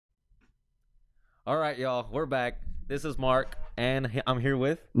All right, y'all, we're back. This is Mark, and I'm here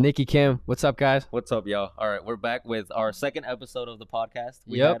with. Nikki Kim, what's up, guys? What's up, y'all? All right, we're back with our second episode of the podcast.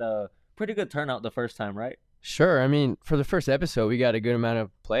 We Yep. had a pretty good turnout the first time, right? Sure. I mean, for the first episode, we got a good amount of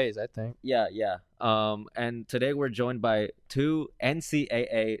plays, I think. Yeah. And today we're joined by two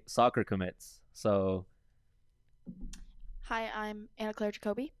NCAA soccer commits. So, Hi, I'm Anna Claire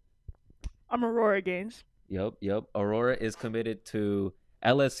Jacoby. I'm Aurora Gaines. yep. Aurora is committed to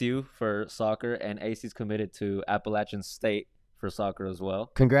LSU for soccer, and AC's committed to Appalachian State for soccer as well.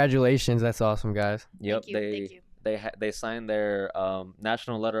 Congratulations. That's awesome, guys. Yep, Thank you. they signed their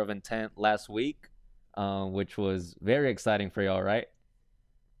national letter of intent last week, which was very exciting for y'all, right?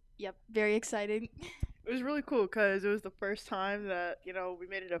 Yep, very exciting. It was really cool because it was the first time that, we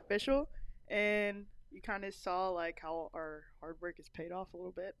made it official, and you kind of saw like how our hard work is paid off a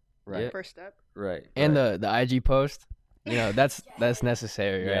little bit. Right. Yeah. First step. Right. And right. the IG post, that's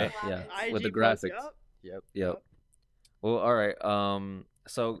necessary, Yeah, right? yeah. With the IG post, graphics. yup. Yep. Well, all right.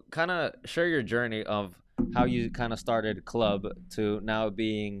 So kind of share your journey of how you kind of started club to now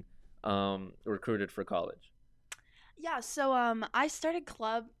being recruited for college. Yeah, so I started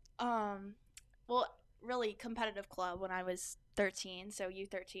club, well, really competitive club when I was 13, so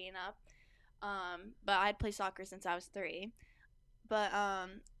U13 up. But I'd played soccer since I was 3. But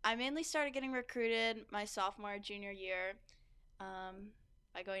I mainly started getting recruited my sophomore, junior year,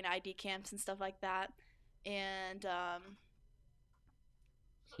 by going to ID camps and stuff like that. And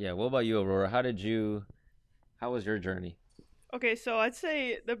Yeah. What about you, Aurora? How was your journey? Okay, so I'd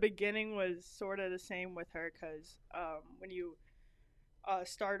say the beginning was sort of the same with her because when you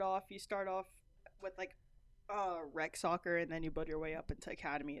start off with like rec soccer, and then you build your way up into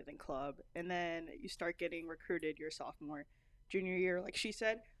academy and then club, and then you start getting recruited your sophomore, junior year, like she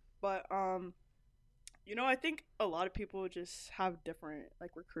said. But I think a lot of people just have different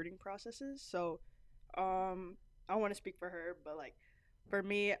like recruiting processes. So I want to speak for her, but like for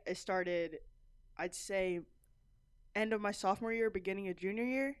me, it started, I'd say, end of my sophomore year, beginning of junior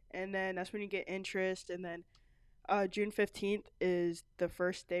year, and then that's when you get interest, and then June 15th is the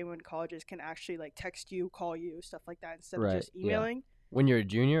first day when colleges can actually like text you, call you, stuff like that, instead Right, of just yeah. emailing. When you're a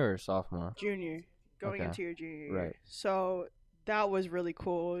junior or sophomore? Junior, going Okay. into your junior year. Right. So that was really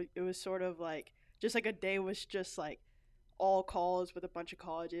cool. It was sort of like just like a day was just like all calls with a bunch of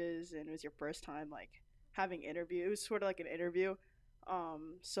colleges, and it was your first time like having interview. It was sort of like an interview.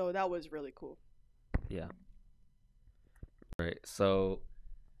 So that was really cool. Yeah. Right. So,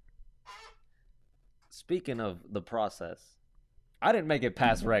 speaking of the process, I didn't make it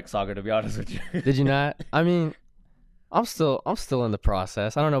past rec soccer, to be honest with you. Did you not? I mean, I'm still in the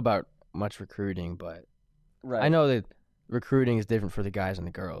process. I don't know about much recruiting, but Right. I know that recruiting is different for the guys and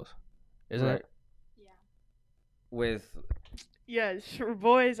the girls, isn't Right. it? yeah. With Yes, for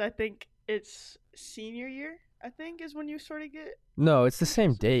boys, I think it's senior year. I think is when you sort of get No, it's the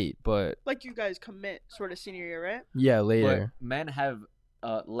same date, but like you guys commit sort of senior year, right? yeah, but later. men have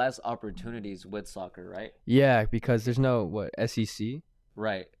less opportunities with soccer, right? Yeah, because there's no SEC.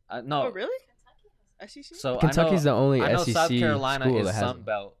 Right. No. Oh, really? SEC? So Kentucky's the only I know SEC South Carolina school is that has Sun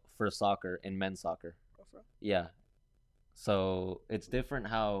Belt for soccer in men's soccer. Oh, for real? Yeah. So it's different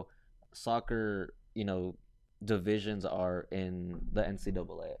how soccer, divisions are in the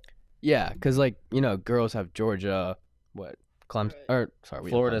NCAA. Yeah, because girls have Georgia, Clemson, Right. or sorry, we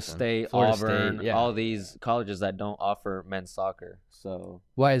have Florida Clemson. State, Florida Auburn, State, yeah. all these colleges that don't offer men's soccer. So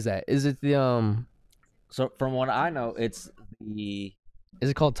Why is that? Is it so from what I know, it's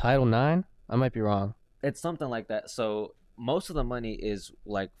called Title IX? I might be wrong. it's something like that. So most of the money is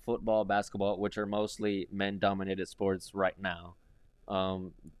like football, basketball, which are mostly men-dominated sports right now.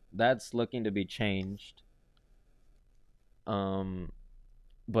 That's looking to be changed.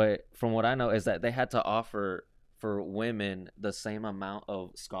 But from what I know is that they had to offer for women the same amount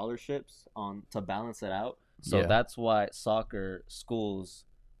of scholarships to balance it out. So Yeah. that's why soccer schools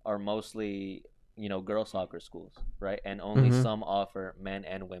are mostly, girl soccer schools, right? And only Mhm. some offer men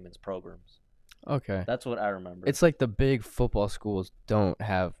and women's programs. Okay. That's what I remember. It's like the big football schools don't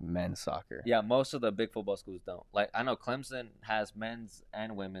have men's soccer. Yeah, most of the big football schools don't. Like I know Clemson has men's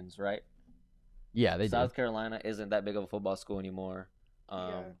and women's, right? Yeah, they South do. Carolina isn't that big of a football school anymore.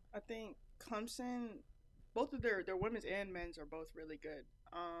 Yeah, I think Clemson, both of their women's and men's are both really good.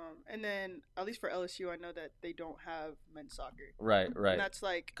 And then at least for LSU, I know that they don't have men's soccer. Right. And that's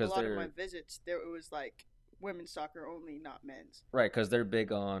like a 'Cause lot of my they're- visits. There it was like women's soccer only, not men's. Right, because they're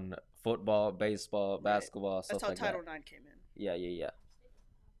big on football, baseball, Right. basketball, That's stuff how like Title that. IX came in. Yeah.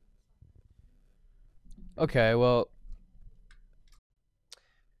 Okay, well.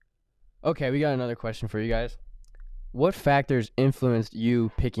 Okay, we got another question for you guys. What factors influenced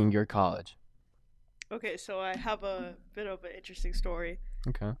you picking your college? Okay, so I have a bit of an interesting story.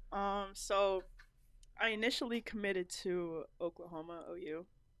 Okay. So I initially committed to Oklahoma OU.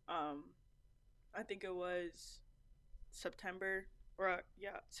 I think it was September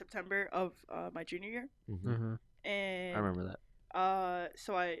September of my junior year. Mm-hmm. And I remember that.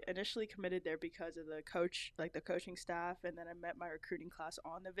 so I initially committed there because of the coach, like the coaching staff, and then I met my recruiting class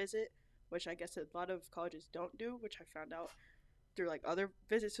on the visit, which I guess a lot of colleges don't do, which I found out through like other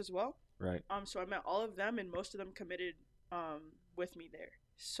visits as well. Right. So I met all of them, and most of them committed with me there.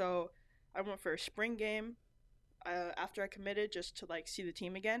 So I went for a spring game after I committed just to like see the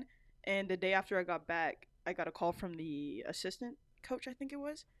team again. And the day after I got back, I got a call from the assistant coach, I think it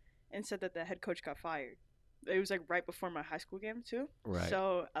was, and said that the head coach got fired. It was like right before my high school game too. Right.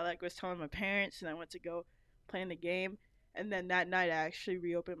 So I like was telling my parents, and I went to go play in the game. And then that night, I actually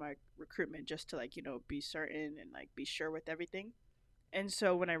reopened my recruitment just to like be certain and like be sure with everything. And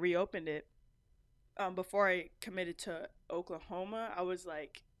so when I reopened it, before I committed to Oklahoma, I was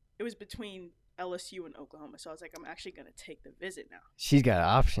like, it was between LSU and Oklahoma. So I was like, I'm actually gonna take the visit now. She's got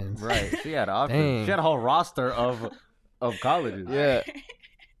options. Right. She had options. Dang. She had a whole roster of colleges. Yeah.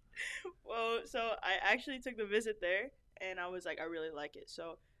 Well, so I actually took the visit there, and I was like, I really like it.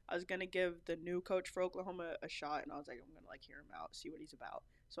 So I was gonna give the new coach for Oklahoma a shot, and I was like, I'm gonna like hear him out, see what he's about.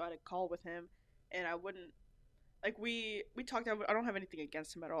 So I had a call with him, and I wouldn't like we talked. I don't have anything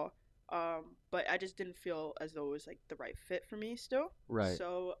against him at all. But I just didn't feel as though it was like the right fit for me still. Right.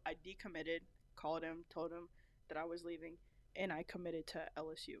 So I decommitted, called him, told him that I was leaving, and I committed to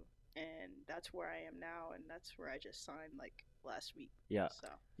LSU, and that's where I am now, and that's where I just signed like last week. Yeah. So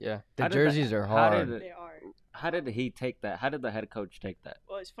Yeah. How The did jerseys are hard. they are. How did he take that? How did the head coach take that?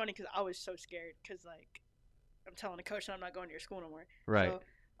 Well, it's funny because I was so scared because like I'm telling the coach that I'm not going to your school no more. Right. So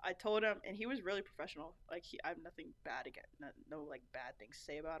I told him, and he was really professional. Like I have nothing bad again, no like bad things to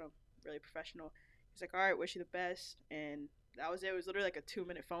say about him. Really professional. He's like, all right, wish you the best, and that was it. It was literally like a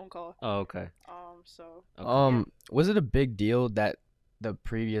 2-minute phone call. Oh, okay. So Okay. Was it a big deal that the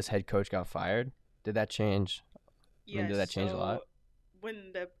previous head coach got fired? Did that change? I mean, did that change a lot?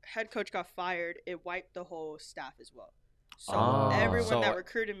 When the head coach got fired, it wiped the whole staff as well. So Oh. everyone So that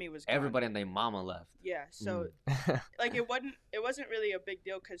recruited me was gone. Everybody and their mama left. Yeah. So like it wasn't really a big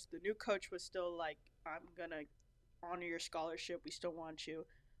deal because the new coach was still like, I'm gonna honor your scholarship. We still want you.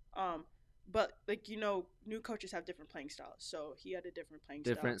 But like new coaches have different playing styles. So he had a different playing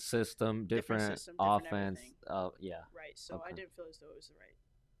Different style. system, different system, different offense. everything. Yeah. Right. So I Okay. didn't feel as though it was the right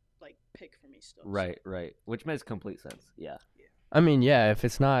like pick for me still. Right, right. Which makes complete sense. Yeah. I mean, yeah. If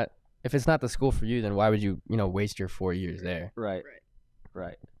it's not the school for you, then why would you waste your 4 years there? Right. Right.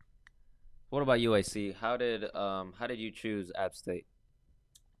 Right. What about UAC? How did you choose App State?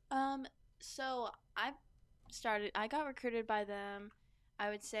 So I got recruited by them. I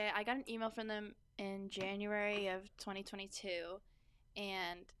would say I got an email from them in January of 2022,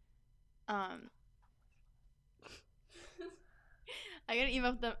 and I got an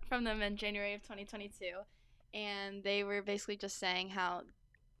email from them in January of 2022, and they were basically just saying how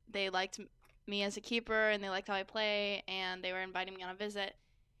they liked me as a keeper and they liked how I play, and they were inviting me on a visit.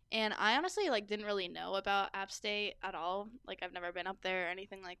 And I honestly didn't really know about App State at all. Like I've never been up there or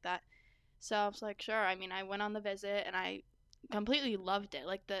anything like that. So I was like, sure. I mean, I went on the visit and I completely loved it.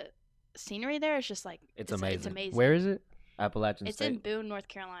 Like the scenery there is just like It's It's amazing. amazing. Where is it? Appalachian It's State. in Boone, North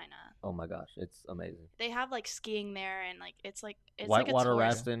Carolina. Oh my gosh, it's amazing. They have like skiing there, and like it's like a Whitewater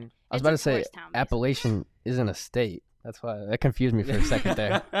tourist- rafting. I was it's about a to say tourist town, basically. Appalachian isn't a state. That's why that confused me for a second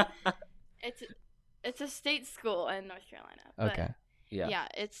there. It's a state school in North Carolina. But Okay. Yeah. yeah,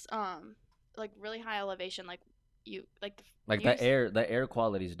 it's like really high elevation. Like you like Like views- the air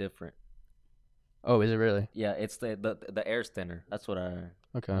quality is different. Oh, is it really? Yeah, it's the air's thinner. That's what I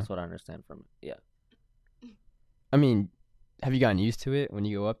Okay. understand from it. Yeah. I mean, have you gotten used to it when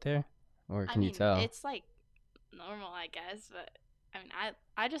you go up there, or I can mean, you tell? it's like normal, I guess. But I mean,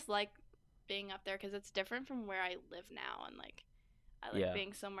 I just like being up there because it's different from where I live now, and like I like Yeah.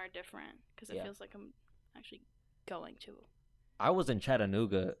 being somewhere different because it Yeah. feels like I'm actually going to. I was in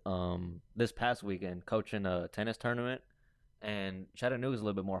Chattanooga this past weekend coaching a tennis tournament, and Chattanooga's a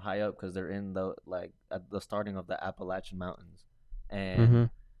little bit more high up because they're in at the starting of the Appalachian Mountains, and Mhm.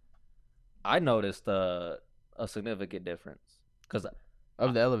 I noticed a significant difference because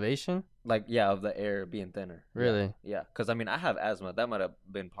Of the elevation? of the air being thinner. Really? Yeah, because I mean I have asthma. That might have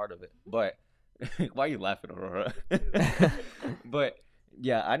been part of it, but why are you laughing, Aurora? But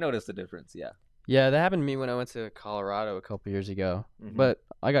yeah, I noticed the difference. Yeah. Yeah, that happened to me when I went to Colorado a couple years ago. Mhm. But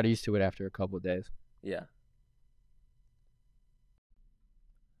I got used to it after a couple of days. Yeah.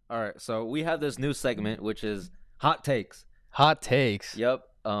 All right, so we have this new segment which is hot takes. Hot takes. Yep.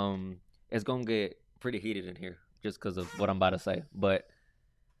 It's gonna get pretty heated in here just because of what I'm about to say. But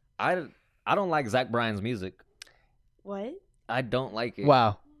I I don't like Zach Bryan's music. What? I don't like it.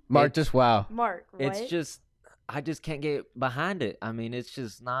 Wow. Mark, It's- just wow. Mark, what? It's just I just can't get behind it. I mean, it's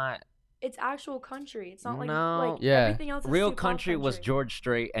just not It's actual country. It's not like No. like Yeah. everything else. Is real too pop country. Was George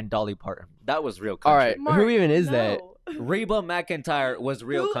Strait and Dolly Parton. That was real All country. right. Mark, Who even is that? no. Reba McEntire was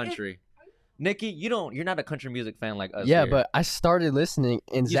real Who is- country. Nikki, you're not a country music fan like us. Yeah, here. but I started listening,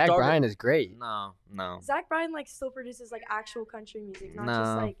 and You Zach started- Bryan is great. No. Zach Bryan like still produces like actual country music, not No.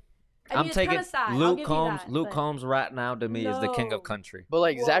 just like. I mean, I'm it's taking kinda sad. I'll Luke give you Combs. that, Luke but- Combs right now to me is the king of No. country. But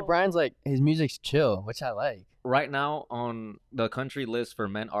like Zach Whoa. Bryan's like his music's chill, which I like. Right now on the country list for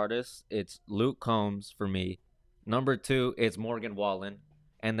men artists, it's Luke Combs for me. Number 2 is Morgan Wallen,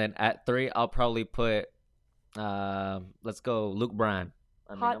 and then at 3 I'll probably put let's go Luke Bryan.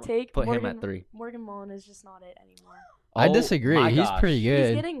 I'm Hot gonna take. Put Morgan, him at 3. Morgan Wallen is just not it anymore. I Oh disagree. my He's gosh. pretty He's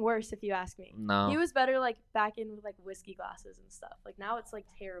good. getting worse, if you ask me. No. He was better like back in with like whiskey glasses and stuff. Like now it's like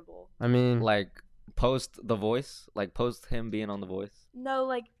terrible. I mean, Like post The Voice, like post him being on The Voice. No,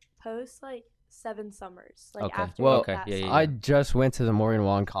 like post like 7 Summers. Like Okay. after Well, okay, that yeah, yeah, song. yeah. I just went to the Morgan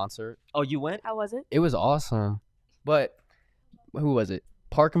Wallen concert. Oh, you went? How was it? It was awesome. But who was it?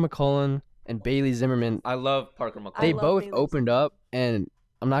 Parker McCullen and Bailey Zimmerman. I love Parker McCollum. They love both Bailey opened up, and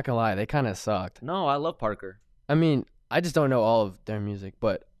I'm not gonna lie, they kind of sucked. No, I love Parker. I mean, I just don't know all of their music,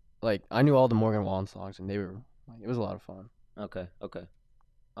 but like I knew all the Morgan Wallen songs, and they were like, it was a lot of fun. Okay.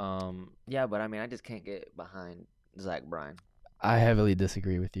 Yeah, but I mean, I just can't get behind Zach Bryan. I heavily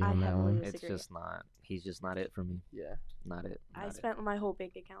disagree with you I on that heavily one. disagree. It's just not. He's just not it for me. Yeah. Not it. I not it. spent my whole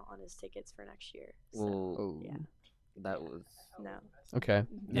bank account on his tickets for next year. So, Well, Oh. yeah. that was. no. Okay.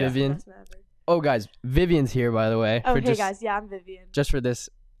 Yeah. Vivian. Best ever. Oh, guys, Vivian's here by the way. Oh, for hey just, guys. Yeah, I'm Vivian. Just for this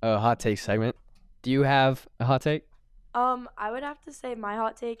hot take segment. Do you have a hot take? I would have to say my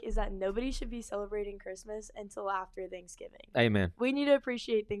hot take is that nobody should be celebrating Christmas until after Thanksgiving. Amen. We need to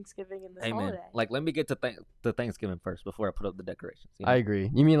appreciate Thanksgiving in this Amen. holiday. Like, let me get to the Thanksgiving first before I put up the decorations. you know? I agree.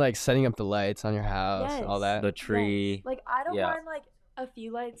 You mean like setting up the lights on your house, and all Yes. that? the tree. Like I don't Yeah. mind like a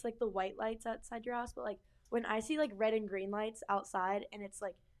few lights, like the white lights outside your house, but like when I see like red and green lights outside and it's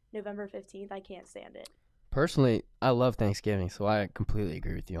like November 15th, I can't stand it. Personally, I love Thanksgiving, so I completely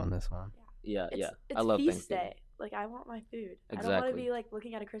agree with you on this one. Yeah, It's, yeah. It's I love feast Thanksgiving. day. Like I want my food. I don't want to Exactly. be like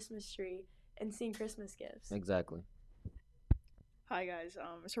looking at a Christmas tree and seeing Christmas gifts. Exactly. Hi guys,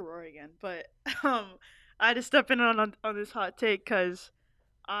 it's Aurora again. But I had to step in on this hot take because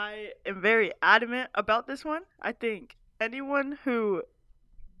I am very adamant about this one. I think anyone who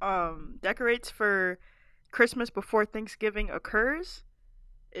decorates for Christmas before Thanksgiving occurs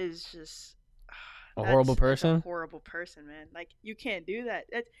is just A horrible that's person? a horrible person, man. Like you can't do that.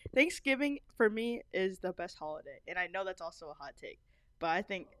 Thanksgiving for me is the best holiday, and I know that's also a hot take, but I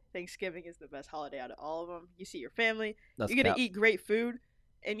think Thanksgiving is the best holiday out of all of them. You see your family, That's you get to cap. eat great food,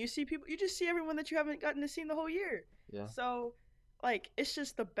 and you see people. You just see everyone that you haven't gotten to see the whole year. Yeah. So, like, it's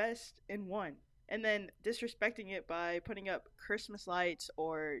just the best in one. And then disrespecting it by putting up Christmas lights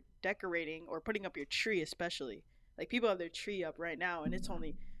or decorating or putting up your tree, especially. Like people have their tree up right now, and it's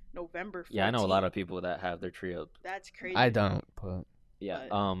only November 14th. Yeah, I know a lot of people that have their tree up. That's crazy. I don't, but Yeah.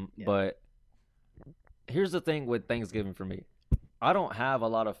 Yeah. But here's the thing with Thanksgiving for me. I don't have a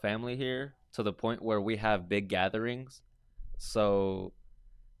lot of family here to the point where we have big gatherings. So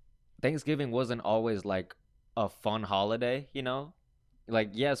Thanksgiving wasn't always like a fun holiday, you know? Like,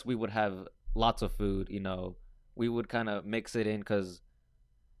 yes, we would have lots of food, you know. We would kind of mix it in cuz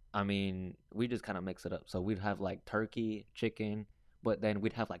I mean, we just kind of mix it up. So we'd have like turkey, chicken, but then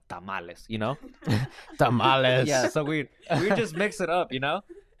we'd have like tamales, you know? tamales. Yeah, so we just mix it up, you know.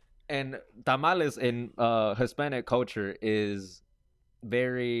 And tamales in Hispanic culture is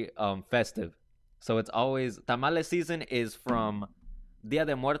very festive. So it's always tamale season is from Dia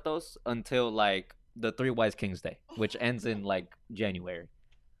de Muertos until like the Three Wise Kings Day, which ends in like January.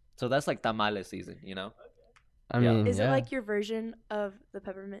 So that's like tamale season, you know. I Yeah. mean, Is yeah. it like your version of the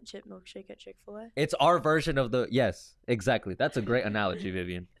peppermint chip milkshake at Chick-fil-A? It's our version of the yes, exactly. That's a great analogy,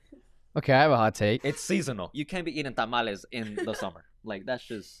 Vivian. Okay, I have a hot take. It's seasonal. You can't be eating tamales in the summer. Like that's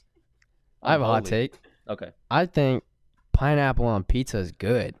just. I have a hot unholy. take. Okay. I think pineapple on pizza is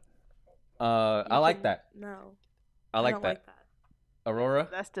good. I like can- that. No. I like don't that. like that. Aurora.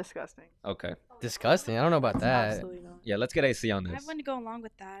 That's disgusting. Okay. Disgusting. I don't know about that. Absolutely not. Yeah, let's get AC on I this. wouldn't go along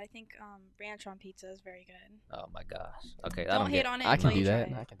with that. I think ranch on pizza is very good. Oh my gosh. Okay, I Don't don't hate get. on it I until can do you that.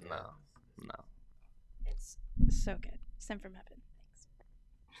 try I it. can do No, that. no. It's so good. Sent from heaven. Thanks.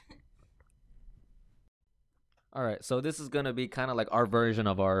 All right, so this is gonna be kind of like our version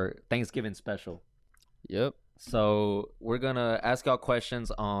of our Thanksgiving special. Yep. So we're gonna ask y'all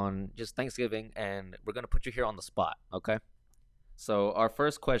questions on just Thanksgiving, and we're gonna put you here on the spot. Okay. So our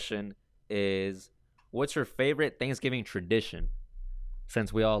first question is, what's your favorite Thanksgiving tradition?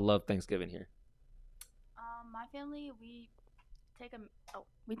 Since we all love Thanksgiving here. My family, we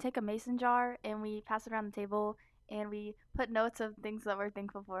take a mason jar and we pass it around the table and we put notes of things that we're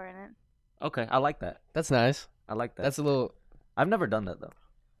thankful for in it. Okay, I like that. That's nice. I like that. That's a little. I've never done that though.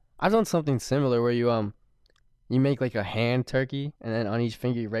 I've done something similar where you make like a hand turkey, and then on each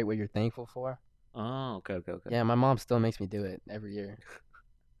finger you write what you're thankful for. Oh, okay. Yeah, my mom still makes me do it every year.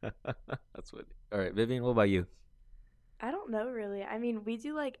 That's what. All right, Vivian, what about you? I don't know really. I mean, we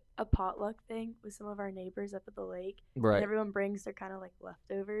do like a potluck thing with some of our neighbors up at the lake. Right. And everyone brings their kind of like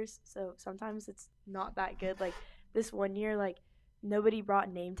leftovers. So sometimes it's not that good. Like this one year, like nobody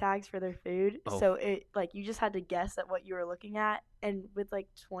brought name tags for their food. Oh. So it like you just had to guess at what you were looking at. And with like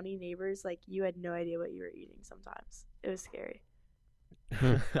 20 neighbors, like you had no idea what you were eating sometimes. It was scary.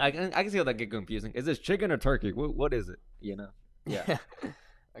 I can see how that get confusing. Is this chicken or turkey? What is it? You know? Yeah.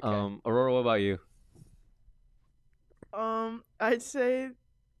 Okay. Aurora, what about you? I'd say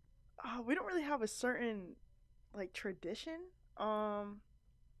we don't really have a certain like tradition.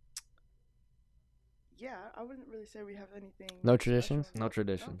 Yeah, I wouldn't really say we have anything. No special. traditions? No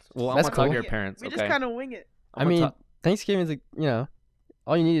traditions. No. Well, I'm That's gonna talk to cool. your parents. We Okay. just kind of wing it. I mean, Thanksgiving's like,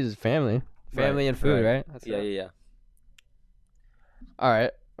 all you need is family Right, and food, right. right? That's yeah, it. yeah, yeah. All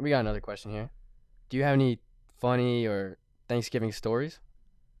right, we got another question here. Do you have any funny or Thanksgiving stories?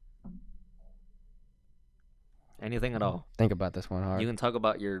 Anything at all. Think about this one hard. You can talk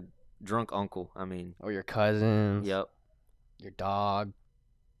about your drunk uncle. I mean, Or your cousins. yep. Your dog.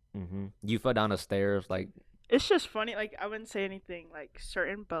 You fell down the stairs like. It's just funny. Like I wouldn't say anything like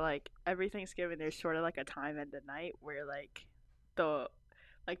certain, but like every Thanksgiving, there's sort of like a time at the night where like the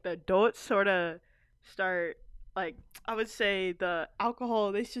adults sort of start like I would say the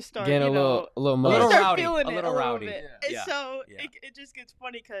alcohol. They just start Getting a little they little much. start rowdy, feeling a it little a little rowdy. bit. Yeah. And Yeah. so Yeah. it just gets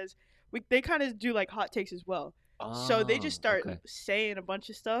funny because they kind of do like hot takes as well. So they just start saying a bunch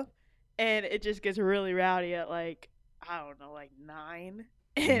of stuff, and it just gets really rowdy at like I don't know, like 9.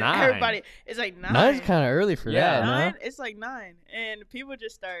 And 9? everybody, it's like 9. 9's kind of early for Yeah. that, 9. no? It's like 9, and people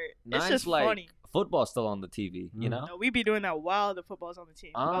just start. Nine's It's just like funny. football's still on the TV. You know. No, we be doing that while the football's on the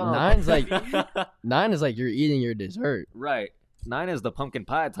team. Oh, Nine's okay. like 9 is like you're eating your dessert. Right. 9 is the pumpkin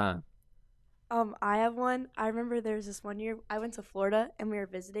pie time. I have one. I remember there was this one year I went to Florida and we were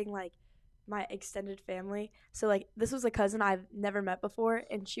visiting like my extended family. So like this was a cousin I've never met before,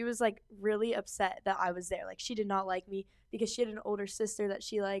 and she was like really upset that I was there. Like she did not like me because she had an older sister that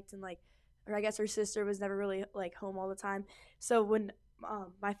she liked, and like, or I guess her sister was never really like home all the time. So when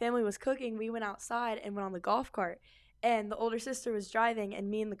my family was cooking, we went outside and went on the golf cart, and the older sister was driving, and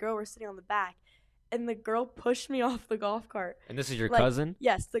me and the girl were sitting on the back. And the girl pushed me off the golf cart. And this is your Like, cousin?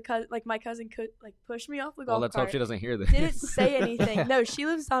 Yes, my cousin could like push me off the golf Well, let's cart. hope she doesn't hear this. Didn't say anything. No, she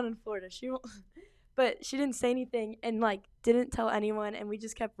lives down in Florida. She won't, but she didn't say anything and like didn't tell anyone, and we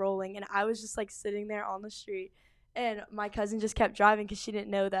just kept rolling. And I was just like sitting there on the street, and my cousin just kept driving because she didn't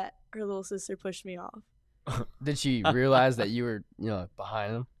know that her little sister pushed me off. Did she realize that you were,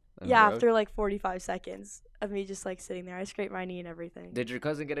 behind them? Yeah, after like 45 seconds of me just like sitting there, I scraped my knee and everything. Did your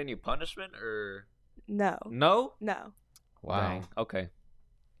cousin get any punishment or No. no? No. Wow. Dang. Okay.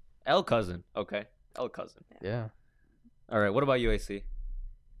 L cousin. Okay. L cousin. Yeah. All right. What about UAC?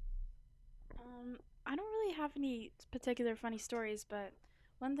 I don't really have any particular funny stories, but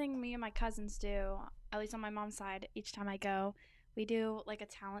one thing me and my cousins do, at least on my mom's side, each time I go, we do like a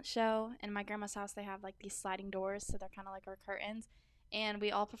talent show. In my grandma's house, they have like these sliding doors, so they're kind of like our curtains, and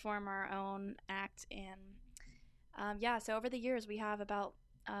we all perform our own act. And so over the years, we have about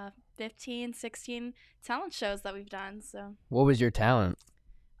 15, 16 talent shows that we've done. So What was your talent?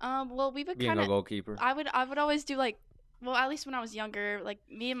 well, we would Being kind a of goalkeeper. I would always do like, well, at least when I was younger, like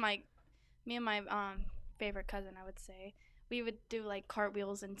me and my favorite cousin, I would say, we would do like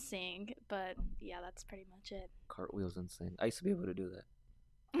cartwheels and sing. But yeah, that's pretty much it. Cartwheels and sing. I used to be able to do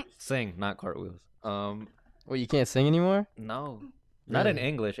that. Sing, not cartwheels. Well, you can't sing anymore? No. Not in Really?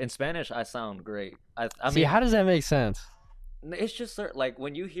 English. In Spanish, I sound great. I See, mean, how does that make sense? it's just like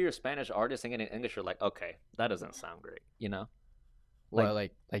when you hear Spanish artists singing in English, you're like, okay, that doesn't sound great, you know? What,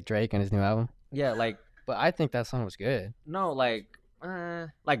 like Drake and his new album? Yeah, like But I think that song was good. no, like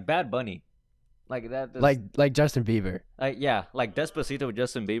Bad Bunny, like that. Like Justin Bieber. Yeah, like Despacito with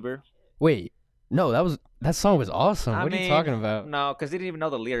Justin Bieber. Wait, no, that song was awesome. I What are you mean, talking about? No, because they didn't even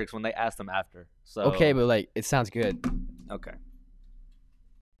know the lyrics when they asked them after. So Okay, but like it sounds good. okay.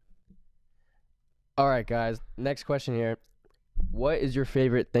 All right, guys. Next question here. What is your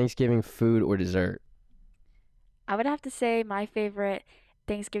favorite Thanksgiving food or dessert? I would have to say my favorite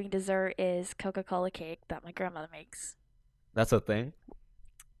Thanksgiving dessert is Coca-Cola cake that my grandmother makes. That's a thing.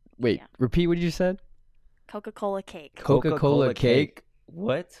 Wait, Yeah. repeat what you said. Coca-Cola cake. Coca-Cola cake?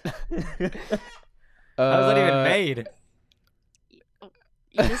 What? How's that even made?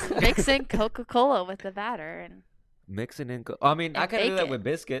 You just mix in Coca-Cola with the batter and Mixing in. I mean, I And can do bake that it. with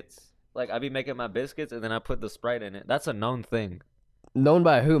biscuits. Like I be making my biscuits and then I put the Sprite in it. That's a known thing. Known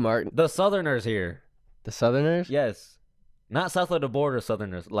by who, Martin? The Southerners here. The Southerners? Yes, not south of the border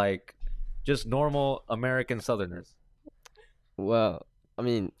Southerners. Like just normal American Southerners. Well, I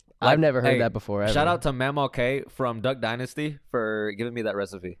mean, Like, I've never heard hey, that before. Ever. Shout out to Mamo K from Duck Dynasty for giving me that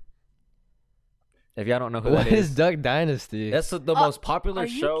recipe. If y'all don't know who What that is is, Duck Dynasty? that's the most popular are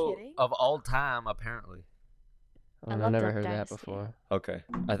you show kidding? of all time, apparently. I I've love never Duck heard Dynasty. that before. Okay,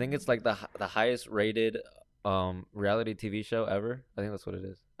 I think it's like the highest rated reality TV show ever. I think that's what it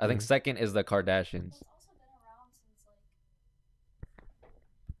is. I think Mhm. second is the Kardashians.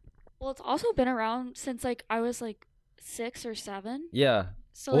 Well, it's also been around since like I was like 6 or 7. Yeah.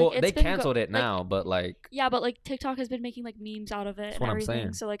 So Well, like it's they been canceled it like, now, but like yeah, but like TikTok has been making like memes out of it That's and what I'm everything.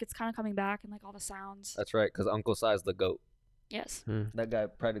 saying. So like it's kind of coming back and like all the sounds. that's right, because Uncle Si's the goat. Yes. That guy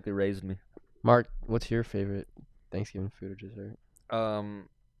practically raised me. Mark, what's your favorite Thanksgiving food or dessert?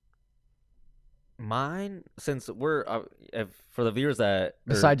 Mine, since we're if, for the viewers that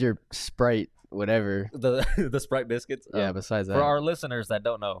Besides your Sprite, whatever. the the Sprite biscuits. Yeah, besides that. For our listeners that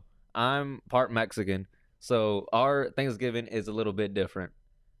don't know, I'm part Mexican, so our Thanksgiving is a little bit different.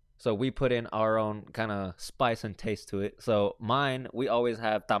 So we put in our own kind of spice and taste to it. So mine, we always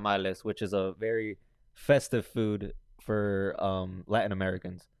have tamales, which is a very festive food for Latin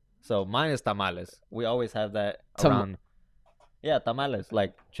Americans. So mine is tamales. We always have that around. Yeah, tamales,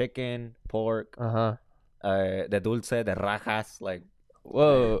 like chicken, pork, Uh-huh. de dulce, de rajas, like.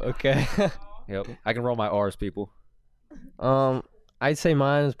 Whoa, okay. Yep, I can roll my R's, people. I'd say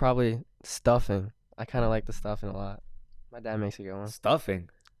mine is probably stuffing. I kind of like the stuffing a lot. My dad makes a good one. Stuffing.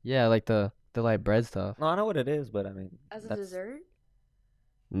 Yeah, like the like bread stuff. No, I know what it is, but I mean, As a that's- dessert?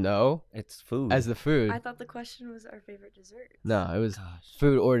 No, It's food. as the food. I thought the question was our favorite dessert. No, it was Gosh,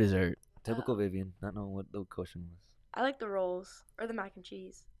 food or dessert. typical Vivian, not knowing what the question was. I like the rolls or the mac and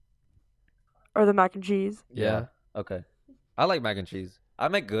cheese. Or the mac and cheese. Yeah. Okay. I like mac and cheese. I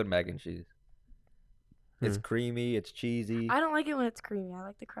make good mac and cheese. It's Hmm. creamy. It's cheesy. I don't like it when it's creamy. I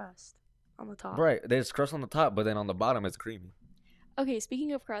like the crust on the top. Right. There's crust on the top, but then on the bottom it's creamy. Okay,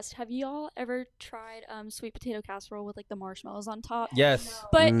 speaking of crust, have y'all ever tried sweet potato casserole with like the marshmallows on top? Yes.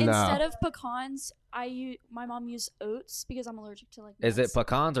 But No. instead of pecans, my mom used oats because I'm allergic to like Is it nuts.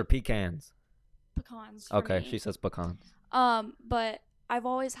 pecans or pecans? Pecans? For Okay, me. she says pecans. But I've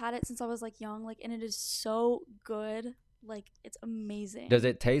always had it since I was like young, like, and it is so good. Like, it's amazing. Does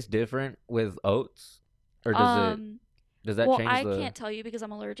it taste different with oats, or does does that well, change I the can't tell you because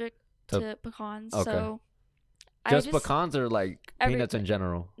I'm allergic to- to pecans. Okay. So just I pecans or like peanuts in everything.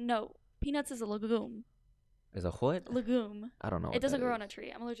 general? No, peanuts is a legume. Is a what? Legume. I don't know. It what doesn't that grow is. on a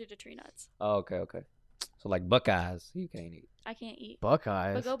tree. I'm allergic to tree nuts. Oh, okay. So like Buckeyes, you can't eat. I can't eat.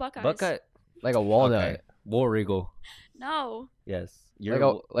 Buckeyes. But go Buckeyes. Buckeye. Like a walnut. Okay. War Eagle. No. Yes.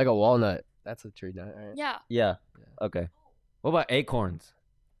 Like a walnut. That's a tree nut, right? Yeah, Yeah. Okay. What about acorns?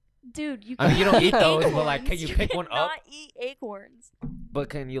 dude. You. I mean, you don't can't eat those, but, like, can acorns. you pick one up? cannot eat acorns. But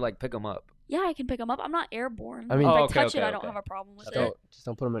can you like pick them up? Yeah, I can pick them up. I'm not airborne. I mean- if Oh, I okay, touch okay, it, I don't okay. have a problem with Just it.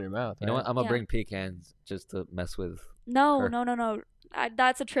 don't put them in your mouth. You know what? right? I'm gonna Yeah. bring pecans just to mess with. No, Her. no.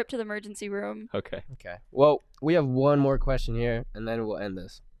 That's a trip to the emergency room. Okay. Okay. Well, we have one more question here, and then we'll end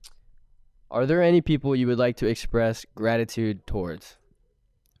this. Are there any people you would like to express gratitude towards?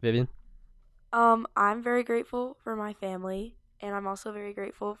 Vivian? I'm very grateful for my family, and I'm also very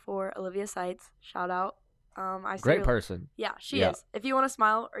grateful for Olivia Seitz. Shout out. I say Great person. Yeah, she Yeah. is. If you want to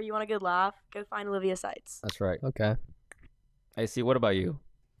smile or you want a good laugh, go find Olivia Seitz. That's right. Okay. Hey, see, what about you?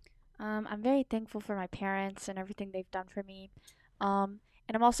 I'm very thankful for my parents and everything they've done for me.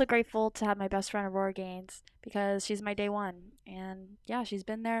 And I'm also grateful to have my best friend Aurora Gaines because she's my day one. And yeah, she's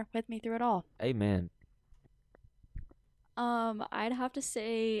been there with me through it all. Amen. I'd have to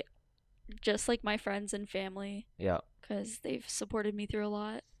say just like my friends and family Yeah. because they've supported me through a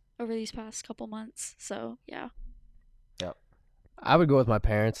lot over these past couple months. So yeah. I would go with my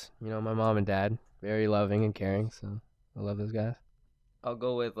parents. You know, my mom and dad. Very loving and caring, so I love those guys. I'll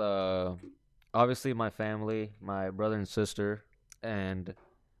go with obviously my family, my brother and sister, and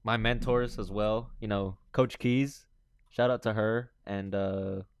my mentors as well. You know, Coach Keys. Shout out to her. And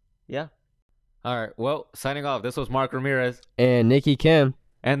yeah. All right. Well, signing off. This was Mark Ramirez. And Nikki Kim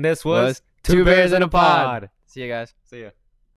And this was was Two Bears in a Pod. See you guys. See ya.